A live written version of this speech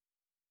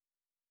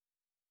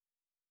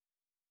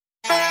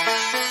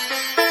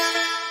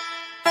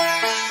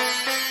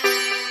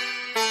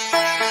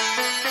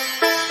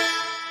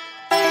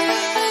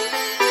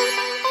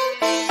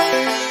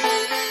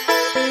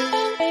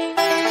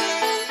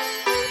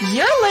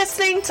You're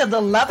listening to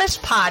the Lovish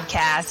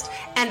Podcast,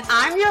 and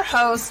I'm your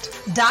host,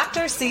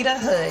 Dr. Sita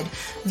Hood,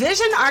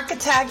 vision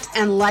architect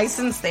and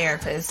licensed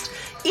therapist.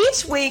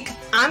 Each week,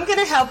 I'm going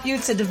to help you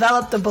to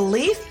develop the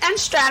belief and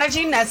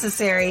strategy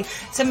necessary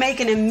to make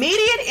an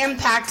immediate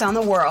impact on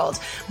the world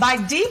by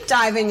deep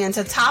diving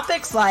into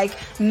topics like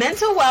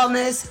mental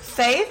wellness,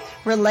 faith,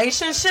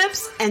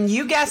 relationships, and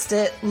you guessed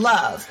it,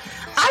 love.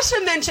 I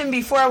should mention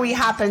before we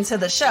hop into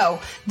the show,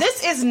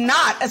 this is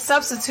not a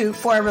substitute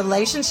for a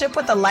relationship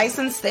with a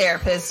licensed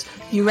therapist.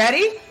 You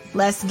ready?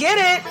 Let's get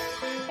it.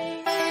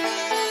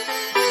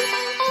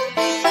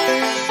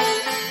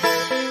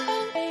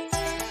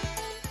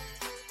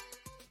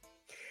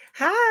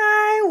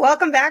 Hi,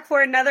 welcome back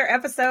for another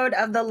episode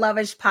of the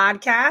Lovish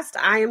Podcast.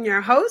 I am your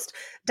host,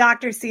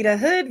 Dr. Sita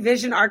Hood,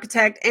 vision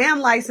architect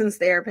and licensed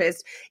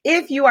therapist.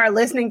 If you are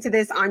listening to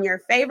this on your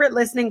favorite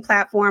listening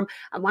platform,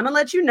 I want to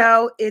let you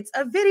know it's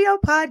a video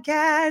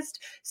podcast.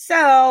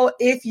 So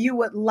if you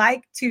would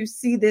like to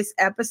see this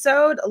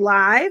episode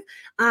live,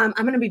 I'm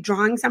going to be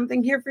drawing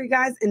something here for you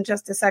guys in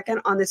just a second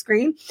on the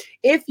screen.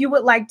 If you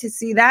would like to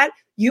see that,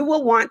 you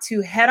will want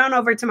to head on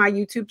over to my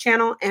YouTube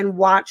channel and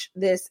watch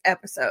this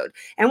episode.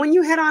 And when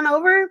you head on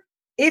over,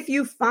 if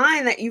you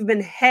find that you've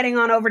been heading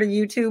on over to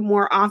YouTube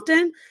more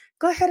often,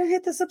 go ahead and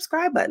hit the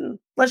subscribe button.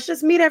 Let's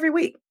just meet every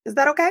week. Is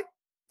that okay?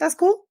 That's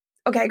cool?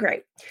 Okay,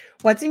 great.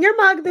 What's in your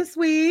mug this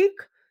week?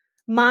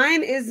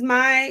 Mine is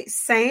my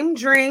same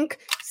drink,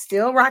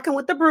 still rocking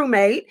with the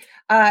brewmate.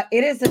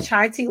 It is a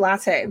chai tea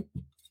latte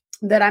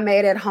that I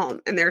made at home.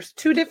 And there's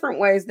two different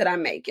ways that I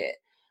make it.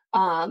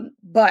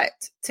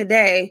 But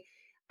today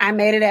I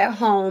made it at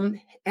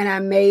home and I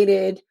made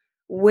it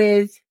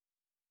with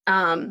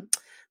the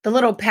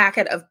little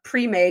packet of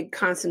pre-made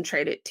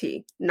concentrated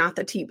tea, not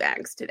the tea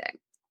bags today.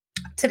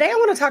 Today, I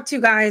want to talk to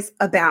you guys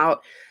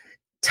about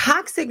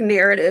toxic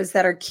narratives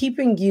that are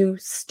keeping you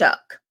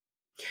stuck.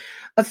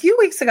 A few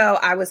weeks ago,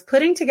 I was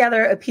putting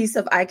together a piece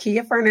of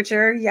IKEA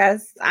furniture.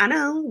 Yes, I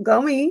know,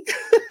 go me.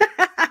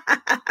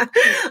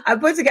 I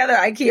put together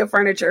IKEA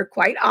furniture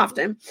quite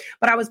often,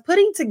 but I was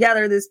putting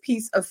together this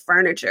piece of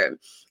furniture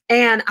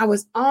and I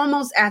was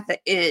almost at the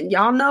end.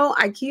 Y'all know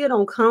IKEA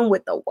don't come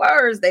with the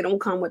words. They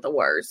don't come with the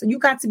words. So you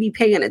got to be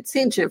paying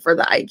attention for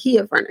the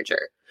IKEA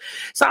furniture.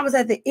 So I was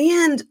at the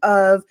end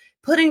of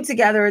putting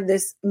together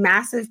this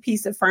massive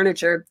piece of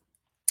furniture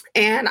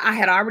and I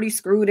had already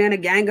screwed in a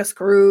gang of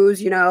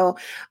screws.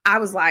 I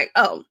was like,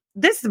 oh,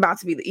 this is about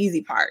to be the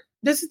easy part.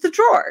 This is the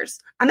drawers.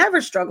 I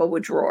never struggled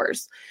with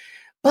drawers,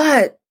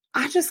 but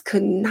I just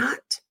could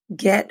not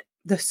get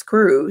the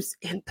screws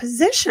in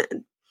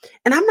position.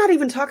 And I'm not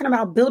even talking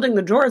about building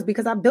the drawers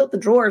because I built the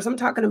drawers. I'm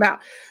talking about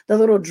the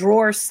little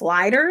drawer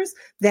sliders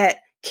that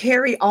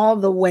carry all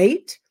the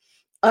weight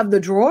of the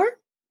drawer.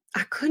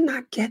 I could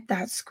not get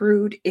that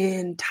screwed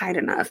in tight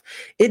enough.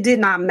 It did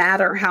not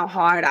matter how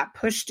hard I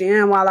pushed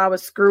in while I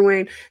was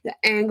screwing, the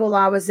angle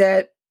I was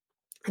at.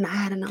 And I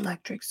had an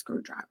electric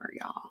screwdriver,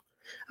 y'all.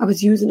 I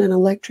was using an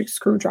electric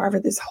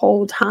screwdriver this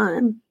whole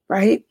time,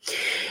 right?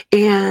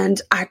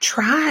 And I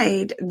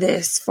tried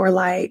this for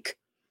like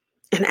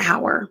an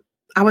hour.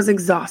 I was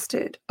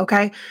exhausted,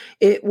 okay?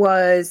 It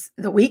was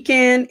the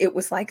weekend. It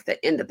was like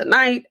the end of the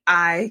night.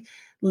 I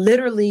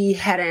literally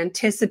had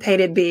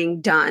anticipated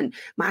being done.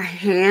 My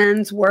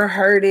hands were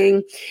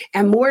hurting.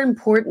 And more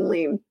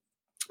importantly,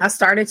 I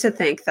started to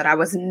think that I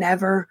was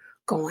never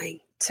going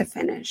to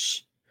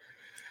finish.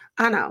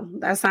 I know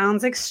that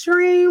sounds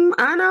extreme.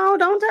 I know.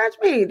 Don't judge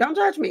me. Don't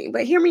judge me.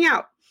 But hear me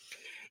out.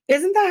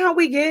 Isn't that how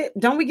we get?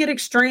 Don't we get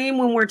extreme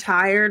when we're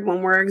tired,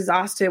 when we're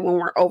exhausted, when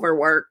we're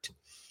overworked?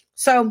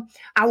 So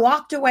I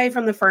walked away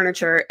from the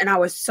furniture and I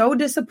was so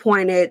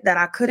disappointed that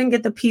I couldn't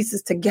get the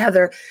pieces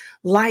together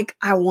like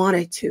I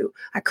wanted to.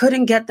 I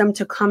couldn't get them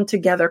to come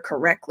together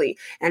correctly.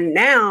 And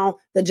now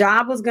the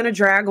job was going to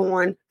drag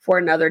on for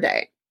another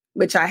day,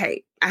 which I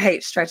hate. I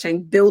hate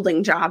stretching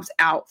building jobs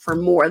out for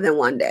more than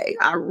one day.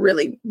 I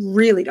really,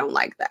 really don't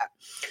like that.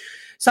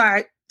 So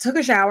I took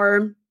a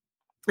shower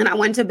and I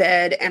went to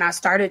bed and I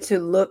started to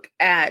look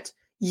at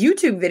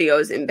YouTube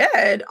videos in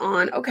bed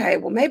on, okay,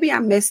 well, maybe I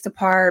missed a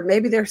part.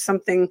 Maybe there's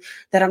something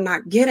that I'm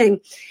not getting.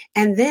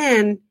 And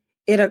then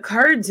it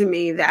occurred to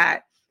me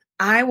that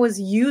I was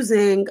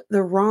using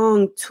the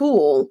wrong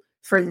tool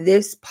for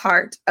this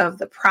part of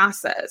the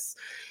process.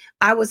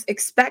 I was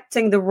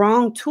expecting the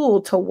wrong tool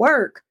to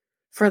work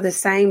for the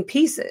same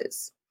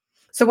pieces.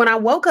 So when I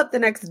woke up the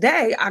next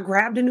day, I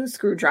grabbed a new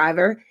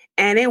screwdriver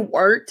and it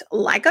worked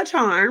like a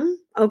charm.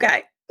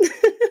 Okay.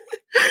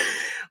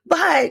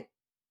 But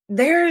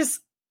there's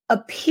a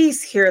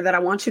piece here that I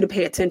want you to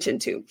pay attention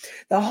to.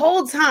 The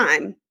whole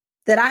time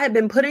that I had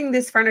been putting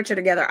this furniture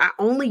together, I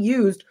only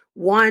used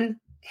one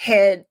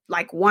head,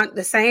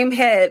 the same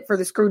head for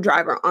the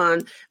screwdriver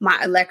on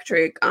my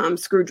electric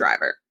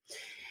screwdriver.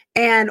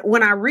 And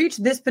when I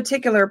reached this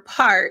particular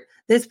part,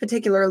 this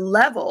particular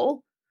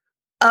level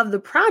of the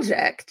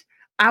project,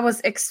 I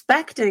was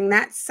expecting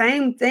that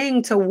same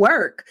thing to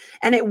work.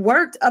 And it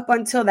worked up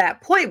until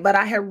that point, but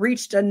I had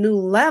reached a new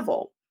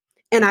level.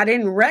 And I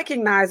didn't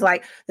recognize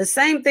the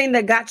same thing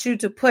that got you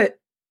to put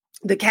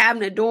the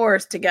cabinet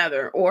doors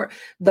together, or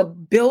the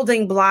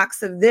building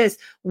blocks of this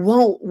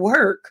won't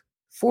work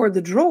for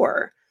the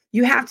drawer.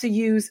 You have to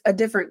use a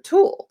different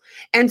tool.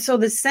 And so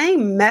the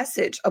same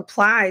message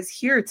applies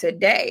here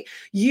today.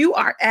 You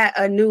are at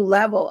a new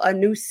level, a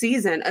new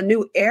season, a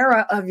new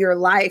era of your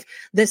life.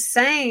 The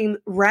same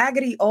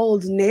raggedy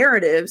old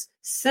narratives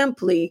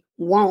simply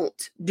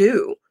won't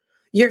do.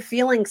 You're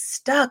feeling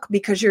stuck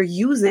because you're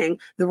using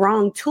the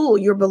wrong tool.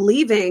 You're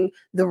believing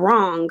the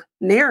wrong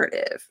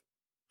narrative.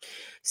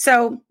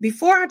 So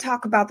before I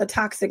talk about the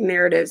toxic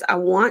narratives, I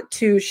want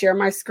to share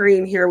my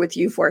screen here with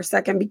you for a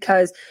second,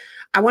 because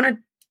I want to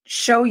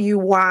show you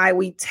why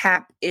we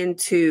tap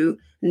into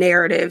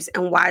narratives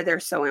and why they're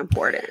so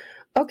important.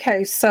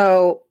 Okay,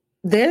 so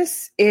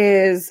this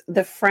is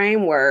the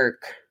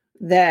framework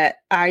that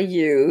I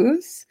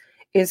use.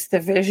 It's the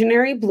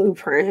Visionary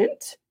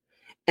Blueprint.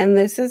 And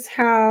this is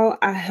how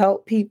I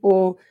help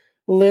people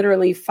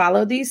literally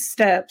follow these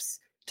steps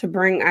to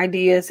bring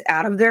ideas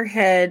out of their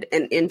head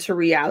and into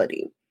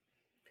reality.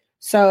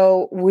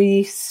 So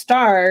we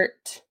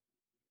start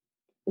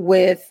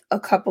with a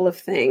couple of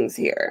things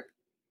here.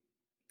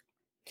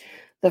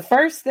 The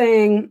first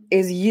thing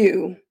is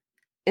you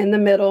in the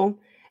middle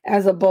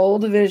as a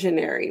bold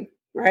visionary,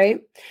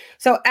 right?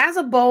 So as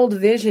a bold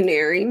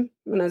visionary, I'm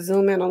going to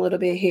zoom in a little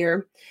bit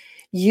here.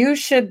 You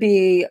should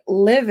be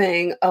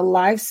living a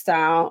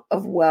lifestyle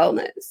of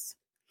wellness.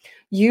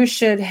 You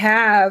should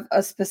have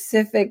a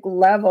specific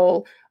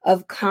level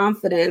of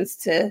confidence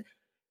to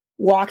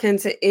walk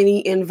into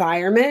any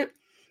environment.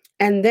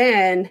 And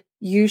then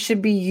you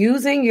should be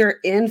using your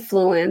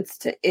influence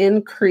to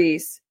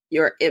increase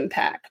your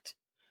impact.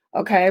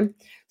 Okay,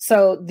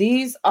 so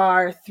these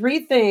are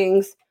three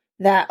things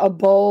that a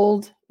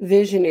bold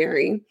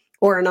visionary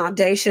or an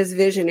audacious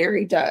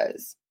visionary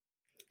does.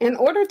 In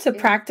order to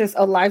practice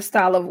a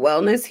lifestyle of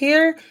wellness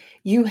here,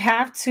 you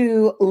have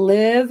to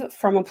live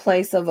from a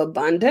place of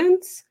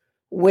abundance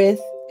with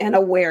an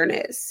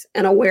awareness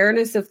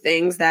of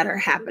things that are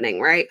happening,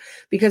 right?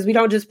 Because we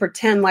don't just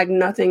pretend like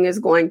nothing is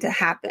going to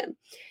happen.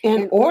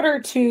 In order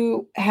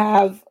to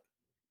have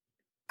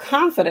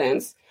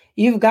confidence,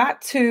 you've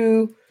got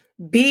to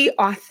be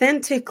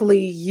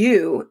authentically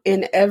you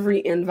in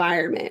every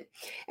environment.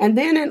 And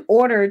then in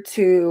order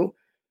to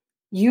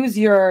use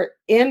your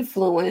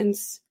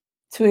influence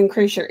to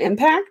increase your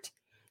impact,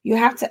 you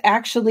have to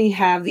actually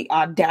have the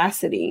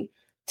audacity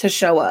to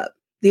show up,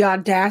 the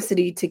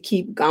audacity to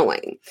keep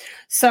going.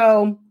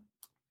 So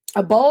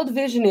a bold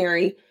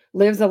visionary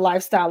lives a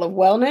lifestyle of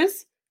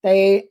wellness.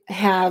 They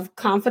have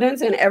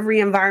confidence in every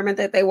environment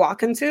that they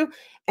walk into,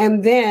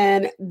 and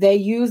then they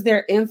use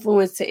their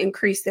influence to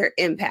increase their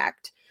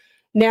impact.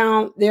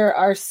 Now, there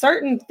are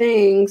certain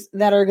things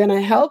that are going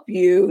to help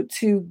you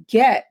to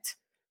get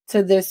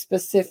to this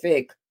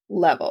specific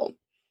level.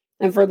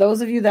 And for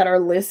those of you that are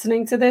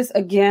listening to this,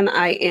 again,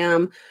 I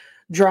am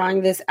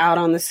drawing this out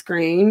on the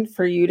screen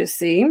for you to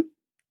see.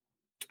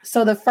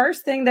 So the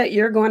first thing that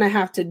you're going to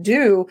have to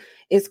do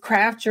is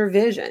craft your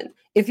vision.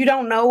 If you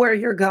don't know where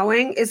you're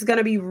going, it's going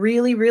to be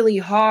really, really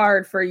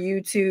hard for you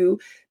to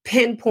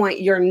pinpoint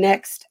your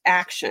next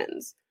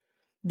actions.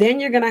 Then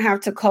you're going to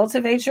have to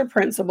cultivate your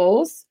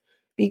principles,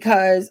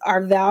 because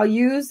our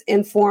values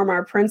inform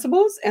our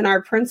principles, and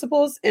our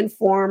principles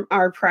inform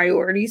our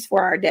priorities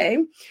for our day.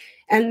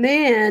 And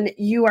then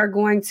you are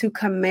going to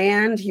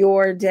command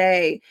your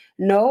day.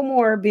 No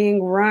more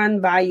being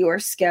run by your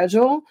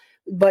schedule,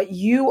 but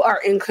you are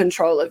in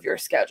control of your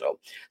schedule.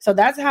 So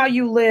that's how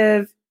you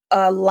live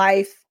a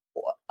life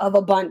of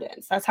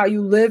abundance. That's how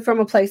you live from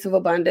a place of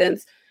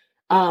abundance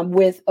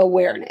with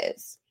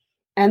awareness.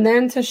 And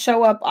then to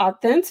show up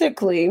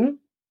authentically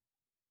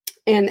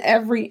in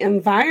every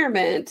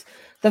environment,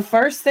 the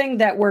first thing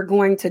that we're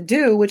going to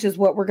do, which is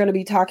what we're going to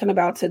be talking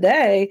about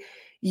today,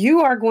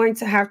 you are going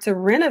to have to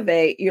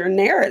renovate your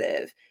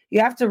narrative. You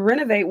have to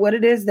renovate what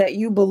it is that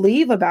you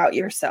believe about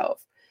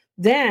yourself.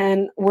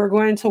 Then we're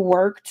going to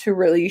work to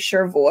release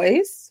your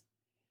voice.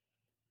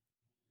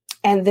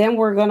 And then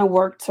we're going to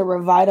work to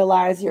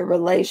revitalize your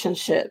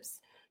relationships,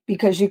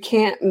 because you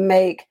can't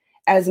make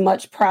as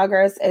much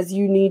progress as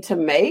you need to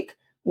make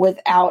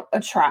without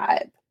a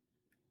tribe,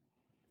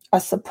 a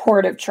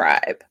supportive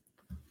tribe.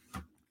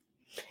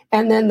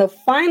 And then the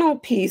final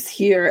piece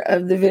here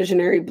of the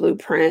Visionary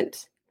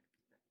Blueprint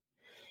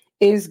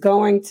is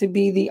going to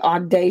be the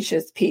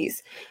audacious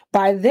piece.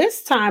 By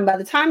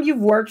the time you've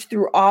worked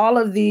through all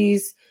of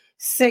these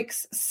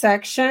 6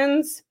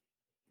 sections,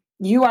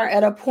 you are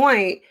at a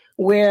point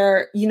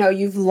where,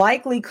 you've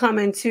likely come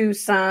into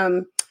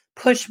some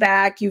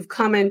pushback, you've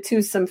come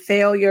into some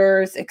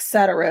failures,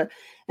 etc.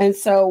 And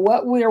so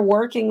what we're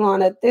working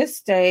on at this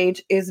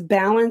stage is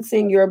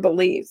balancing your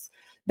beliefs,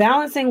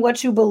 balancing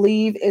what you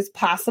believe is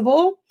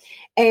possible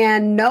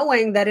and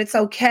knowing that it's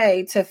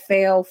okay to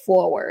fail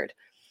forward.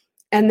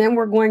 And then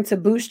we're going to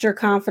boost your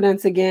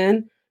confidence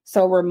again.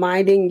 So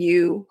reminding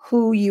you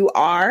who you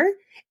are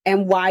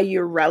and why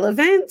you're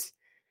relevant.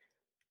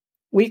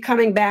 We're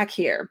coming back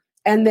here.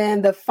 And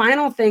then the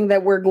final thing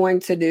that we're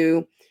going to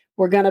do,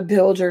 we're going to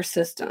build your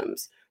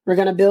systems. We're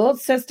going to build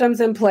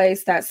systems in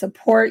place that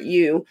support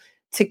you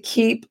to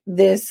keep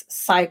this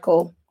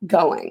cycle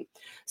going.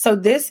 So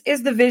this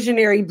is the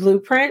visionary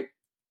blueprint.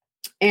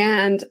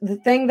 And the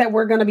thing that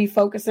we're going to be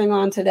focusing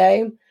on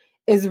today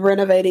is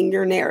renovating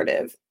your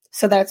narrative.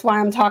 So that's why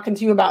I'm talking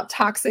to you about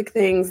toxic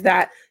things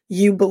that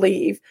you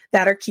believe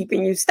that are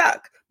keeping you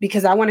stuck,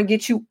 because I want to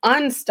get you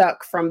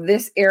unstuck from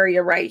this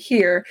area right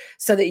here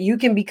so that you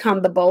can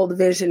become the bold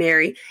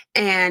visionary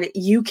and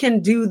you can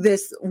do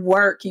this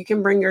work. You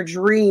can bring your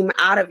dream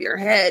out of your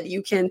head.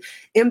 You can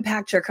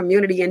impact your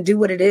community and do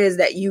what it is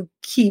that you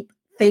keep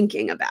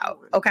thinking about.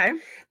 Okay.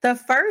 The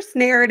first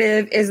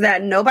narrative is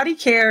that nobody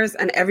cares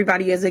and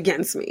everybody is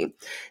against me.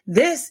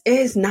 This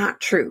is not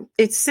true.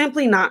 It's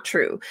simply not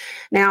true.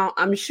 Now,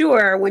 I'm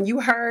sure when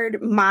you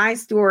heard my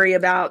story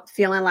about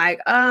feeling like,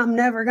 oh, I'm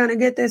never going to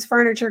get this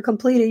furniture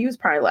completed, you was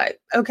probably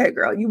like, okay,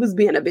 girl, you was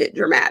being a bit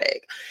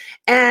dramatic.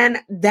 And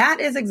that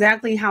is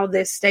exactly how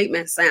this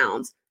statement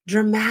sounds.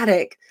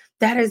 Dramatic.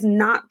 That is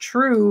not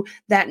true,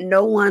 that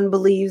no one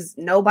believes,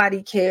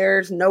 nobody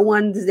cares, no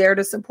one's there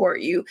to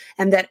support you,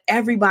 and that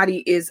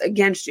everybody is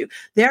against you.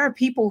 There are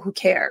people who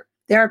care.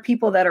 There are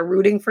people that are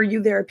rooting for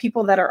you. There are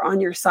people that are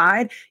on your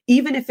side,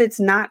 even if it's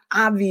not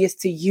obvious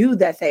to you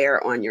that they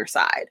are on your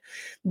side.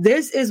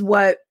 This is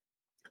what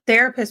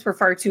therapists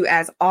refer to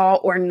as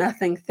all or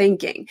nothing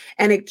thinking,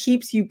 and it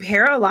keeps you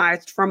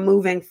paralyzed from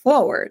moving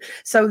forward.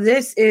 So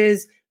this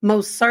is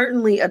most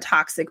certainly a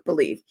toxic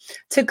belief.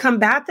 To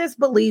combat this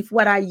belief,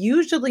 what I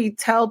usually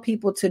tell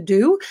people to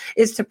do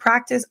is to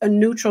practice a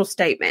neutral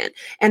statement.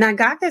 And I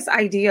got this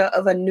idea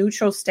of a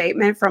neutral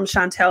statement from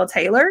Chantel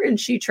Taylor in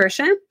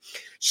Shetrition.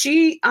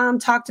 She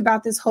talked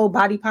about this whole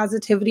body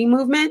positivity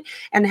movement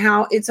and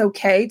how it's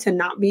okay to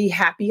not be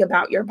happy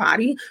about your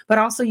body, but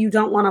also you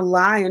don't want to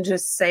lie and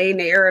just say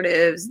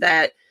narratives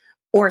that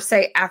or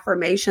say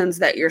affirmations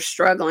that you're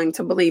struggling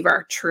to believe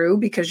are true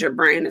because your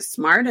brain is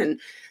smart and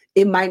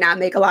it might not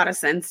make a lot of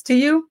sense to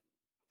you.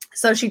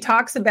 So she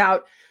talks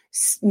about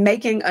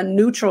making a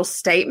neutral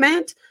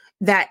statement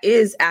that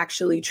is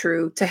actually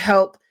true to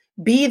help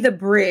be the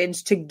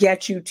bridge to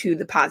get you to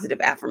the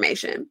positive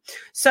affirmation.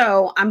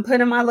 So I'm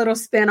putting my little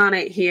spin on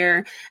it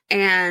here.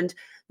 And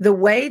the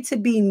way to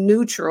be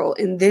neutral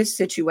in this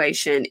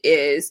situation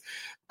is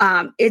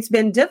it's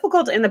been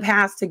difficult in the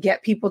past to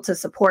get people to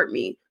support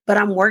me, but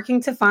I'm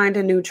working to find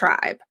a new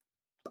tribe.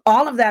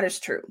 All of that is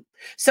true.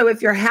 So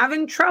if you're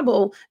having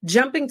trouble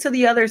jumping to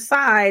the other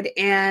side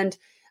and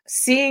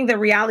seeing the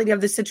reality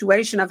of the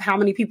situation of how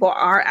many people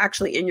are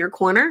actually in your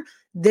corner,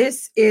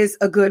 this is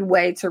a good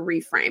way to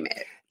reframe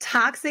it.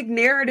 Toxic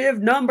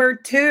narrative number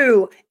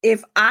 2.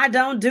 If I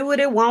don't do it,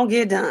 it won't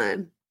get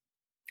done.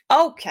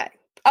 Okay.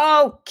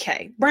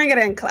 Bring it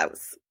in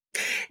close.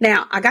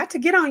 Now, I got to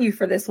get on you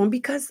for this one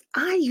because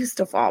I used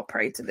to fall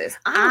prey to this.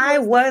 I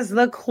was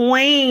the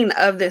queen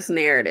of this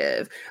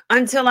narrative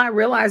until I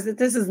realized that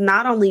this is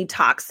not only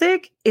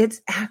toxic, it's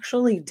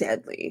actually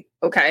deadly.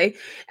 Okay.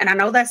 And I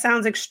know that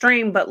sounds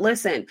extreme, but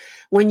listen,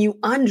 when you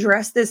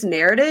undress this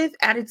narrative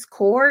at its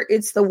core,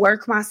 it's the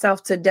work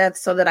myself to death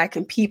so that I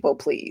can people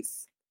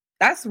please.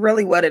 That's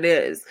really what it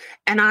is.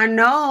 And I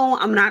know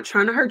I'm not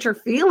trying to hurt your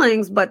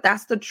feelings, but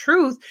that's the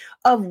truth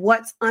of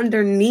what's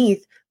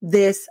underneath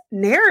this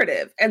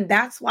narrative. And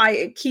that's why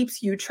it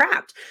keeps you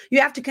trapped. You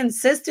have to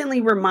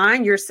consistently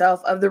remind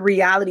yourself of the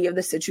reality of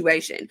the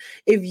situation.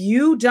 If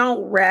you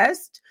don't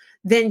rest,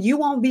 then you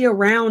won't be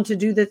around to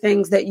do the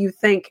things that you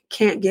think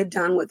can't get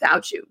done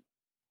without you.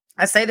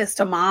 I say this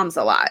to moms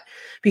a lot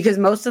because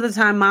most of the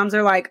time moms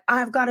are like,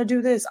 I've got to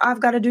do this. I've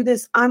got to do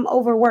this. I'm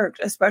overworked,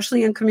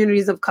 especially in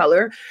communities of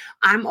color.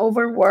 I'm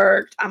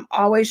overworked. I'm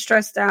always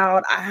stressed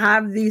out. I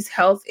have these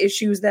health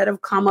issues that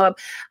have come up.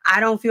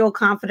 I don't feel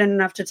confident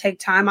enough to take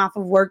time off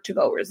of work to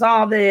go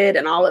resolve it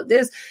and all of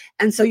this.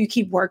 And so you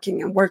keep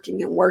working and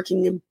working and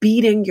working and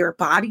beating your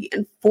body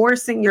and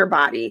forcing your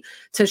body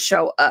to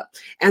show up.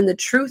 And the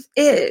truth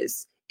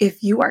is,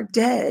 if you are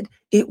dead,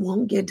 it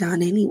won't get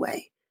done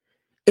anyway.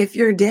 If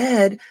you're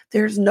dead,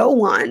 there's no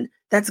one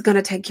that's going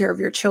to take care of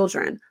your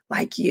children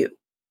like you.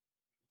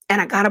 And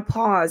I got to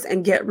pause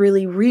and get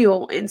really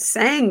real in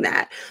saying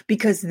that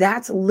because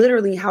that's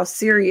literally how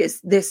serious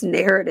this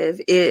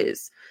narrative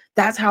is.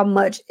 That's how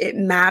much it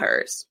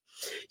matters.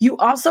 You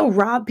also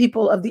rob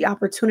people of the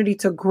opportunity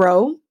to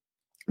grow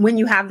when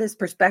you have this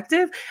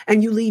perspective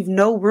and you leave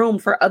no room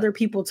for other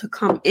people to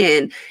come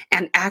in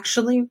and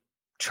actually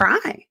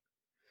try.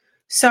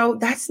 So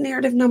that's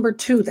narrative number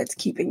 2 that's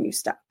keeping you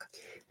stuck.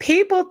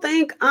 People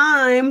think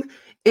I'm,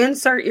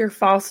 insert your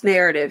false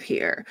narrative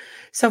here.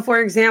 So for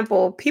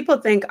example, people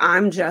think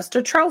I'm just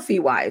a trophy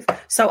wife,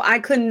 so I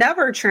could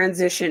never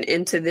transition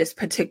into this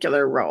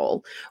particular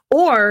role.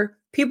 Or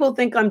people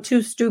think I'm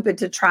too stupid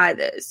to try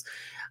this.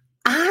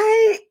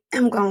 I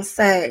am going to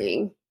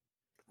say,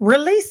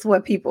 release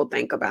what people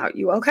think about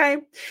you, okay?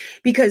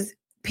 Because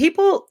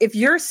people, if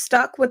you're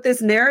stuck with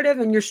this narrative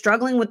and you're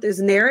struggling with this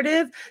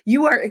narrative,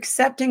 you are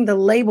accepting the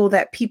label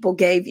that people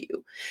gave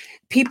you.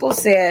 People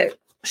said,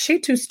 she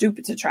too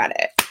stupid to try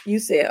that. You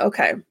said,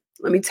 okay,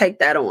 let me take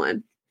that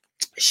on.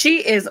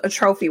 She is a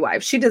trophy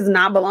wife. She does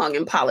not belong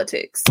in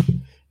politics.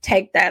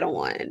 Take that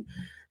on.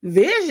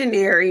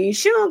 Visionary.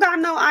 She don't got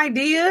no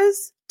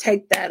ideas.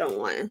 Take that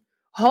on.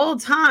 Whole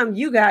time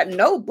you got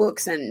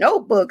notebooks and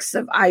notebooks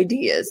of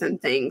ideas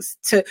and things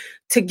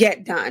to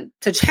get done,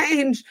 to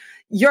change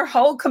your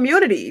whole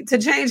community, to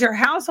change your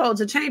household,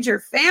 to change your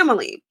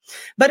family.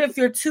 But if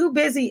you're too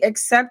busy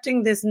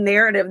accepting this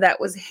narrative that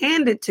was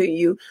handed to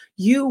you,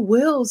 you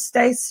will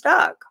stay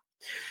stuck.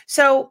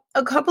 So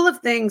a couple of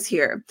things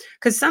here,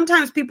 because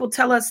sometimes people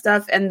tell us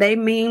stuff and they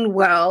mean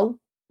well,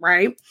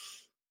 right?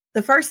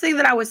 The first thing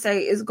that I would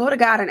say is go to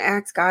God and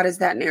ask God, is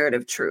that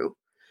narrative true?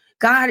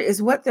 God,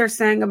 is what they're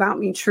saying about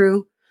me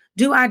true?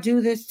 Do I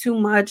do this too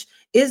much?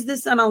 Is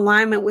this in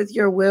alignment with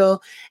your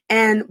will?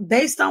 And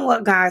based on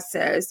what God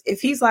says, if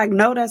he's like,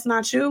 no, that's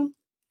not you,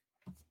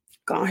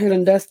 go ahead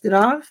and dust it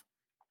off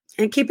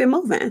and keep it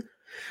moving.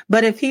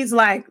 But if he's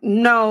like,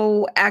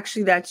 no,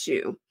 actually, that's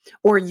you,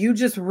 or you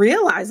just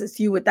realize it's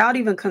you without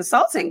even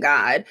consulting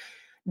God,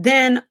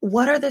 then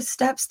what are the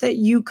steps that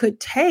you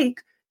could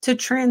take to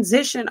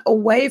transition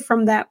away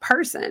from that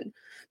person?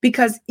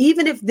 Because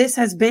even if this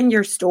has been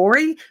your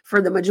story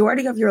for the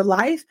majority of your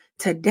life,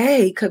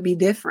 today could be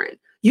different.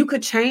 You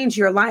could change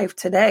your life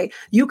today.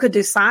 You could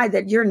decide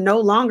that you're no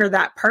longer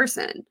that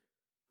person.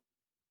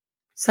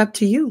 It's up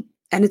to you.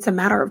 And it's a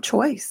matter of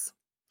choice.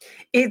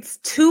 It's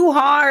too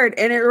hard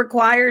and it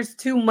requires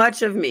too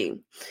much of me.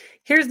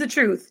 Here's the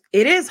truth.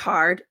 It is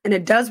hard and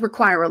it does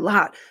require a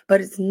lot,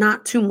 but it's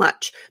not too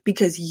much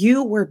because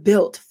you were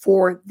built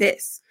for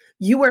this.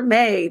 You were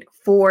made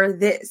for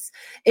this.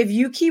 If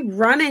you keep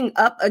running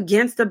up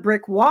against a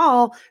brick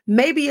wall,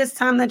 maybe it's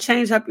time to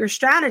change up your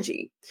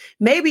strategy.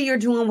 Maybe you're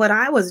doing what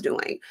I was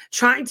doing,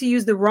 trying to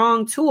use the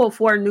wrong tool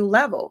for a new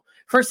level,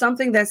 for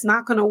something that's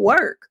not going to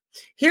work.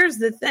 Here's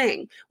the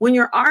thing. When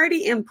you're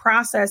already in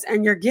process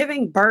and you're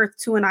giving birth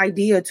to an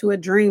idea, to a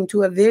dream,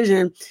 to a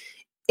vision,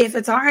 if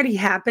it's already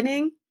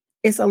happening,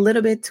 it's a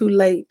little bit too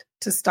late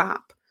to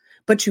stop.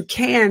 But you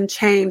can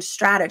change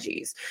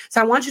strategies.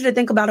 So I want you to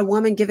think about a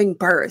woman giving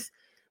birth.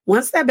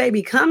 Once that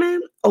baby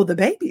coming, the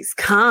baby's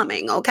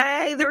coming,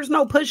 okay? There's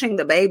no pushing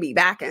the baby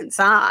back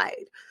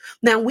inside.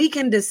 Now we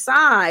can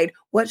decide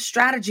what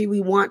strategy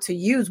we want to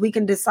use. We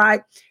can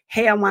decide,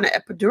 hey, I want an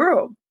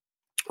epidural.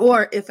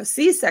 Or if a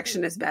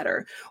C-section is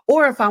better,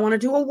 or if I want to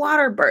do a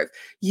water birth.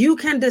 You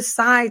can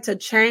decide to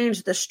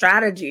change the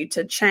strategy,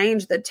 to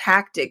change the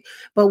tactic.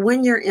 But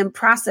when you're in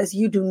process,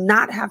 you do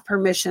not have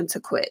permission to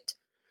quit.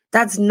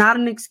 That's not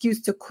an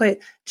excuse to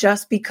quit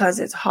just because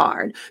it's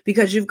hard,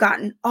 because you've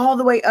gotten all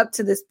the way up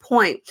to this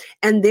point,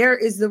 and there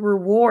is the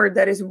reward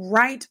that is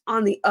right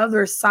on the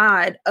other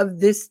side of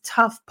this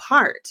tough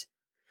part.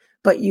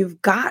 But you've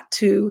got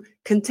to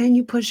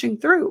continue pushing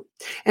through.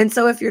 And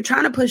so if you're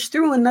trying to push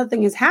through and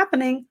nothing is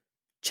happening,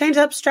 change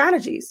up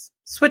strategies,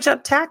 switch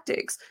up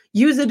tactics,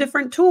 use a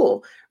different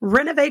tool,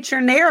 renovate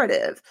your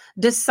narrative,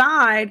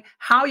 decide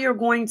how you're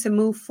going to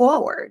move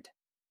forward.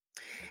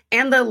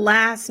 And the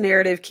last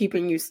narrative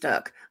keeping you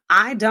stuck.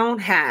 I don't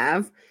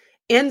have,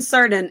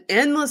 insert an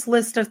endless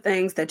list of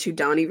things that you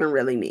don't even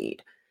really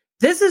need.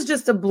 This is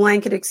just a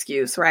blanket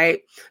excuse, right?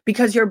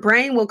 Because your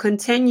brain will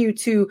continue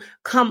to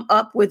come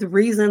up with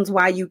reasons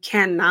why you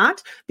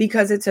cannot,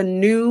 because it's a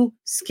new,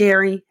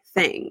 scary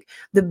thing.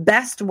 The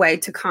best way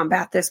to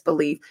combat this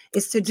belief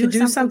is to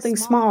do something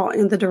small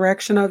in the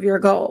direction of your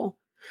goal,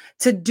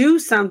 to do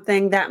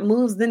something that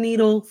moves the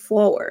needle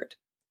forward.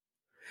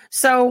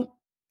 So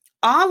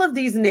all of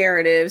these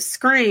narratives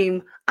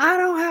scream, I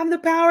don't have the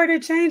power to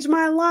change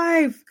my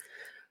life.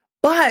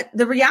 But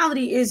the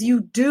reality is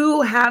you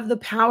do have the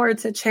power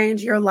to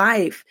change your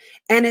life.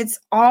 And it's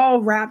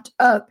all wrapped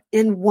up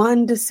in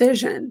one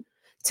decision: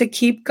 to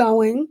keep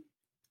going,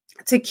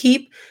 to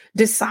keep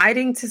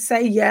deciding to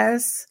say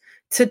yes,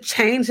 to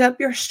change up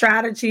your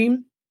strategy,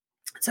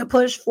 to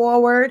push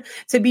forward,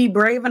 to be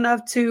brave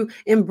enough to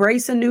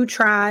embrace a new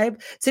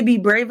tribe, to be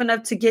brave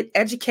enough to get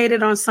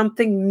educated on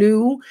something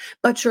new.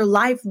 But your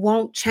life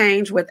won't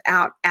change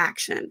without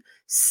action.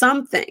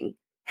 Something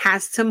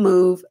has to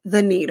move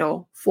the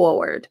needle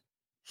forward.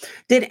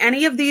 Did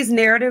any of these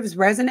narratives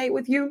resonate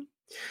with you?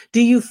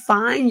 Do you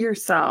find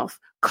yourself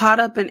caught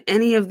up in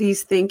any of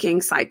these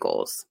thinking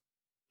cycles?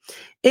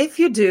 If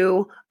you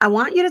do, I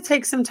want you to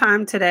take some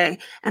time today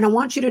and I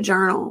want you to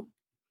journal.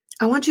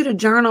 I want you to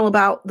journal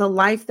about the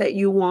life that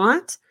you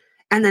want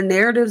and the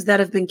narratives that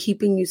have been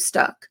keeping you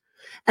stuck.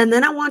 And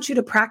then I want you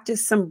to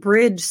practice some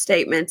bridge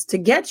statements to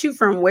get you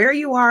from where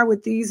you are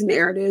with these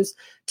narratives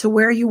to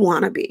where you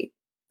want to be.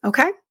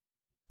 Okay?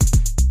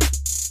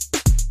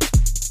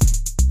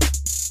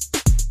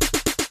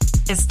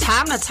 It's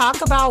time to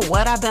talk about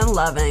what I've been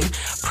loving.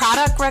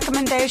 Product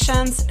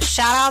recommendations,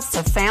 shout outs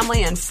to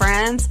family and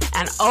friends,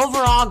 and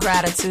overall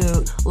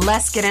gratitude.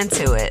 Let's get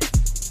into it.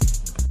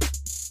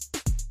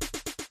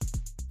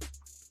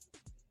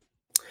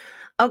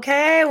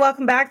 Okay,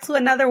 welcome back to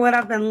another What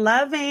I've Been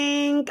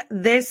Loving.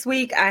 This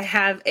week I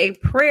have a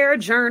prayer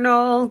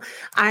journal.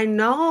 I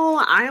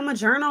know I am a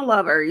journal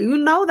lover. You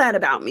know that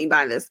about me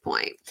by this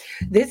point.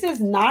 This is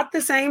not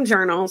the same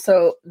journal.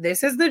 So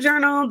this is the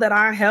journal that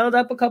I held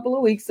up a couple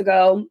of weeks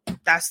ago.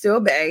 That's still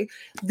bae.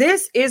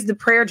 This is the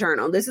prayer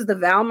journal. This is the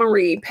Val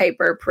Marie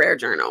paper prayer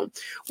journal.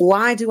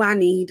 Why do I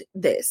need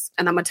this?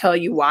 And I'm going to tell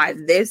you why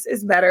this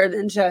is better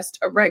than just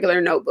a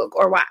regular notebook,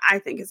 or why I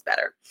think it's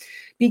better.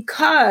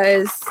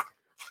 Because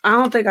I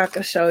don't think I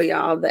could show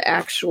y'all the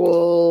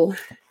actual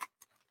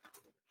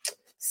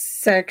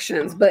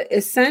sections, but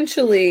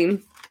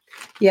essentially,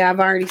 yeah, I've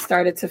already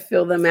started to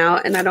fill them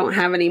out and I don't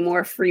have any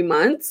more free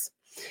months.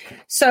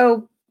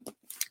 So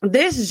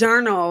this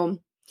journal,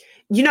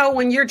 you know,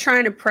 when you're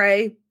trying to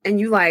pray and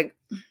you like,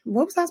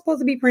 what was I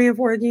supposed to be praying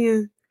for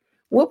again?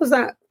 What was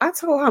that? I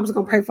told her I was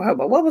going to pray for her,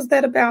 but what was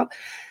that about?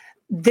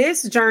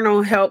 This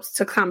journal helps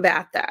to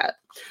combat that.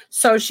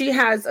 So she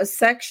has a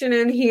section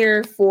in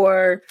here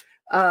for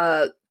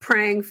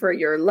praying for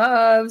your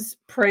loves,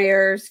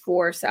 prayers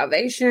for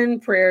salvation,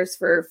 prayers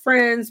for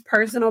friends,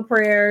 personal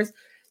prayers,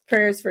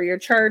 prayers for your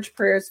church,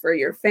 prayers for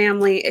your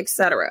family,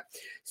 etc.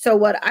 So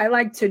what I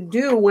like to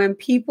do when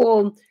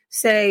people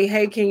say,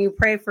 hey, can you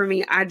pray for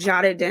me? I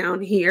jot it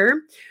down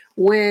here.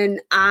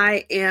 When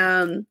I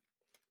am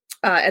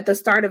at the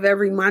start of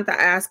every month, I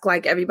ask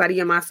like everybody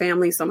in my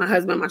family, so my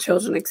husband, my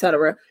children,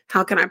 etc.,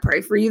 how can I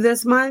pray for you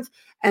this month?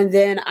 And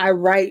then I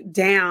write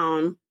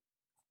down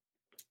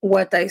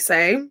what they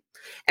say.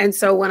 And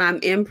so when I'm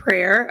in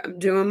prayer, I'm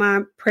doing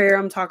my prayer,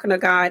 I'm talking to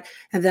God,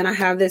 and then I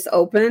have this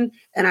open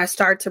and I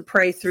start to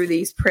pray through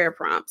these prayer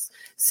prompts.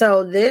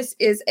 So this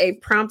is a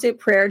prompted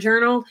prayer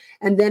journal.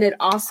 And then it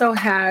also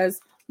has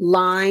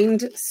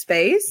lined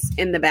space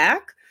in the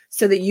back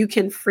so that you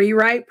can free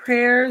write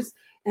prayers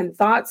and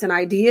thoughts and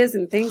ideas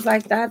and things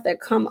like that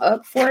that come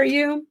up for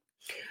you.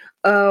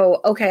 Oh,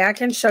 okay. I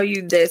can show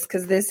you this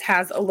because this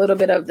has a little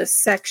bit of the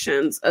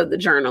sections of the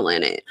journal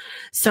in it.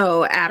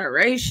 So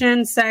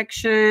adoration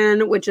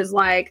section, which is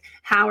like,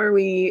 how are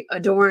we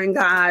adoring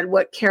God?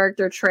 What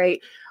character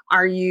trait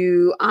are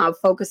you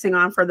focusing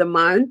on for the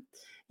month?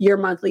 Your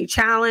monthly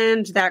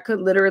challenge, that could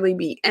literally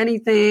be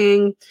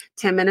anything.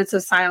 10 minutes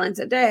of silence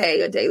a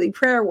day, a daily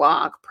prayer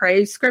walk,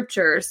 pray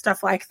scripture,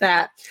 stuff like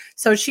that.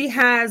 So she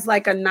has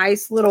like a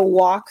nice little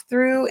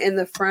walkthrough in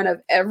the front of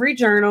every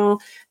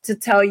journal to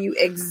tell you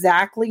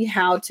exactly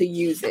how to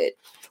use it.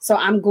 So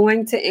I'm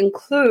going to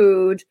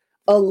include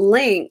a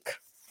link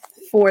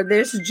for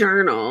this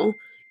journal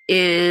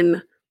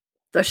in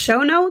the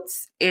show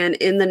notes and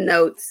in the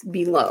notes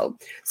below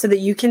so that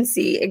you can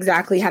see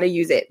exactly how to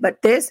use it.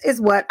 But this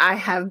is what I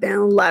have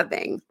been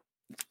loving.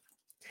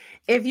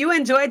 If you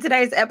enjoyed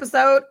today's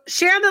episode,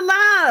 share the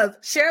love.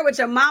 Share it with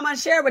your mama,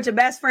 share it with your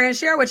best friend,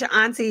 share it with your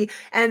auntie,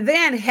 and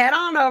then head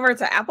on over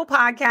to Apple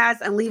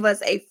Podcasts and leave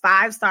us a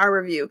 5-star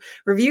review.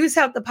 Reviews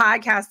help the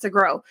podcast to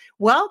grow.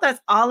 Well,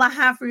 that's all I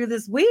have for you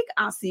this week.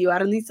 I'll see you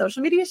out in these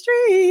social media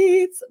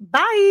streets.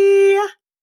 Bye.